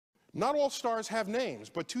Not all stars have names,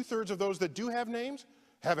 but 2/3 of those that do have names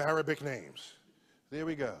have Arabic names. There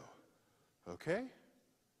we go. Okay?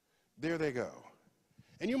 There they go.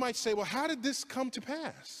 And you might say, well, how did this come to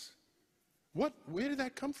pass? Where did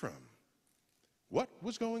that come from? What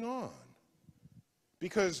was going on?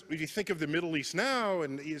 Because if you think of the Middle East now,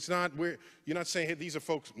 and it's not where you're not saying, hey, these are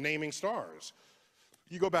folks naming stars.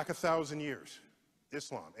 You go back 1,000 years,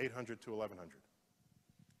 Islam, 800 to 1100.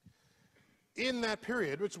 In that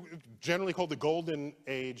period, which is generally called the golden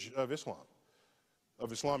age of Islam,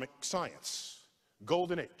 of Islamic science,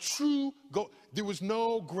 golden age, true gold. There was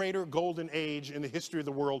no greater golden age in the history of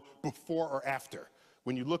the world before or after.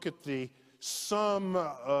 When you look at the sum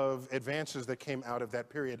of advances that came out of that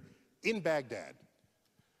period in Baghdad,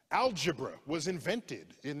 algebra was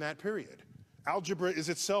invented in that period. Algebra is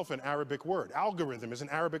itself an Arabic word. Algorithm is an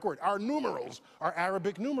Arabic word. Our numerals are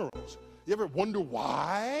Arabic numerals. You ever wonder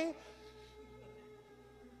why?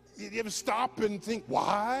 You ever stop and think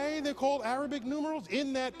why they're called Arabic numerals?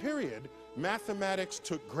 In that period, mathematics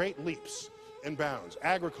took great leaps and bounds.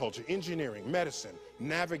 Agriculture, engineering, medicine,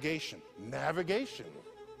 navigation. Navigation.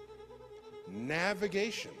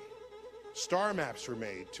 Star maps were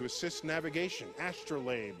made to assist navigation.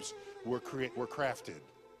 Astrolabes were crafted.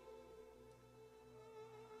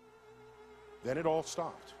 Then it all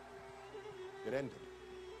stopped. It ended.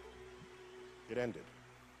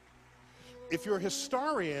 If you're a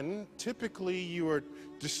historian, typically you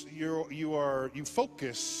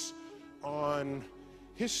focus on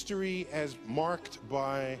history as marked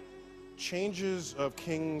by changes of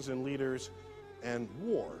kings and leaders and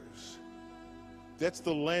wars. That's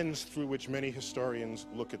the lens through which many historians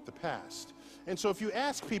look at the past. And so if you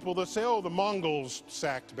ask people, they'll say, oh, the Mongols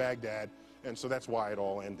sacked Baghdad, and so that's why it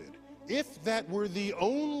all ended. If that were the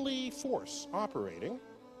only force operating,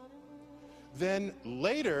 then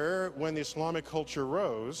later, when the Islamic culture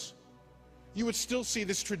rose, you would still see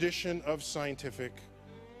this tradition of scientific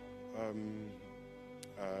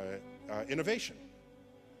innovation.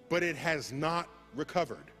 But it has not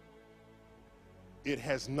recovered. It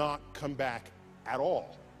has not come back at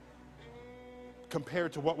all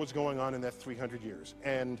compared to what was going on in that 300 years.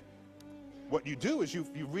 And what you do is you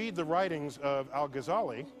read the writings of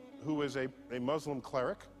Al-Ghazali, who was a Muslim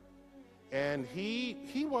cleric, and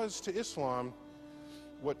he was to Islam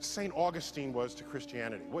what St. Augustine was to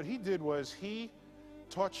Christianity. What he did was he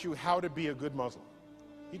taught you how to be a good Muslim.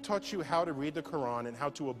 He taught you how to read the Quran and how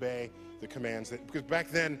to obey the commands, because back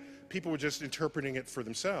then people were just interpreting it for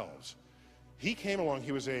themselves. He came along,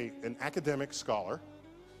 he was an academic scholar.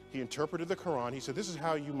 He interpreted the Quran. He said, this is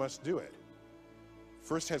how you must do it.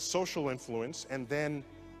 First had social influence, and then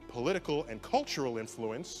political and cultural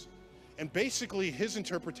influence, and basically his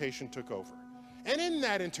interpretation took over. And in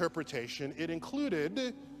that interpretation, it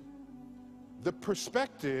included the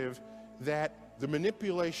perspective that the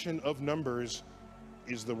manipulation of numbers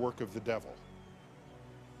is the work of the devil.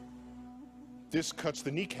 This cuts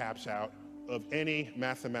the kneecaps out of any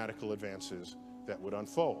mathematical advances that would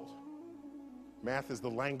unfold. Math is the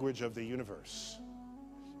language of the universe.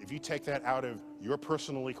 If you take that out of your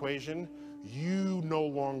personal equation, you no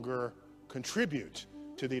longer contribute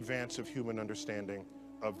to the advance of human understanding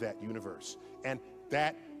of that universe. And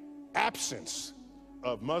that absence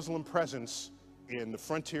of Muslim presence in the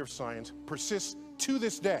frontier of science persists to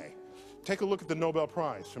this day. Take a look at the Nobel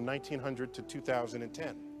Prize from 1900 to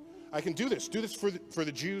 2010. I can do this for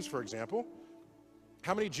the Jews, for example.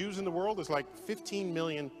 How many Jews in the world? There's like 15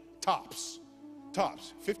 million tops,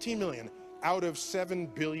 15 million out of 7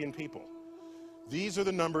 billion people. These are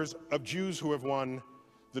the numbers of Jews who have won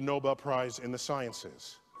the Nobel Prize in the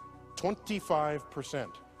sciences. 25%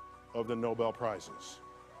 of the Nobel Prizes.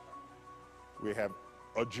 We have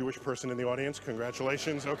a Jewish person in the audience.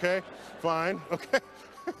 Congratulations. Okay, fine. Okay.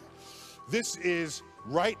 This is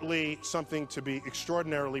rightly something to be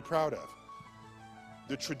extraordinarily proud of.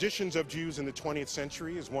 The traditions of Jews in the 20th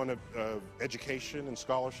century is one of education and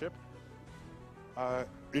scholarship.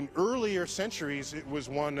 In earlier centuries, it was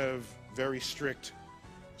one of very strict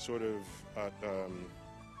sort of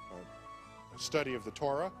study of the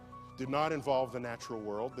Torah. Did not involve the natural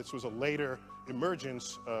world. This was a later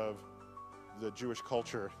emergence of the Jewish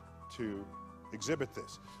culture to exhibit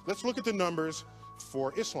this. Let's look at the numbers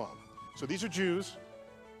for Islam. So these are Jews.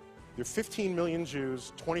 There are 15 million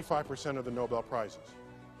Jews, 25% of the Nobel Prizes.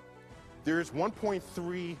 There is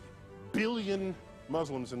 1.3 billion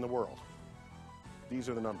Muslims in the world. These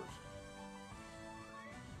are the numbers.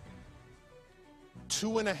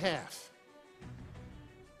 2.5.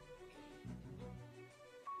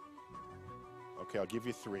 Okay, I'll give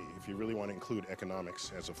you 3 if you really want to include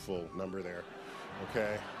economics as a full number there.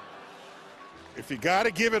 Okay. If you got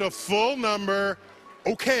to give it a full number,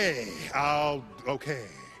 okay, okay.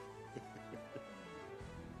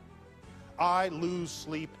 I lose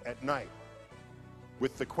sleep at night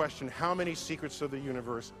with the question, how many secrets of the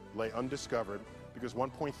universe lay undiscovered, because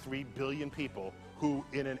 1.3 billion people who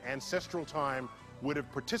in an ancestral time would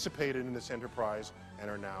have participated in this enterprise and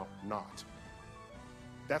are now not.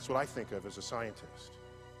 That's what I think of as a scientist.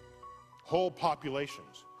 Whole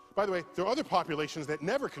populations. By the way, there are other populations that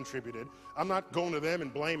never contributed. I'm not going to them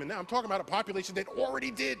and blaming them. I'm talking about a population that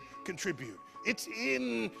already did contribute. It's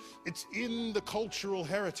in the cultural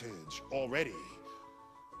heritage already.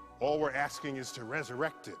 All we're asking is to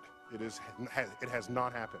resurrect it. It has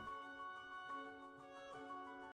not happened.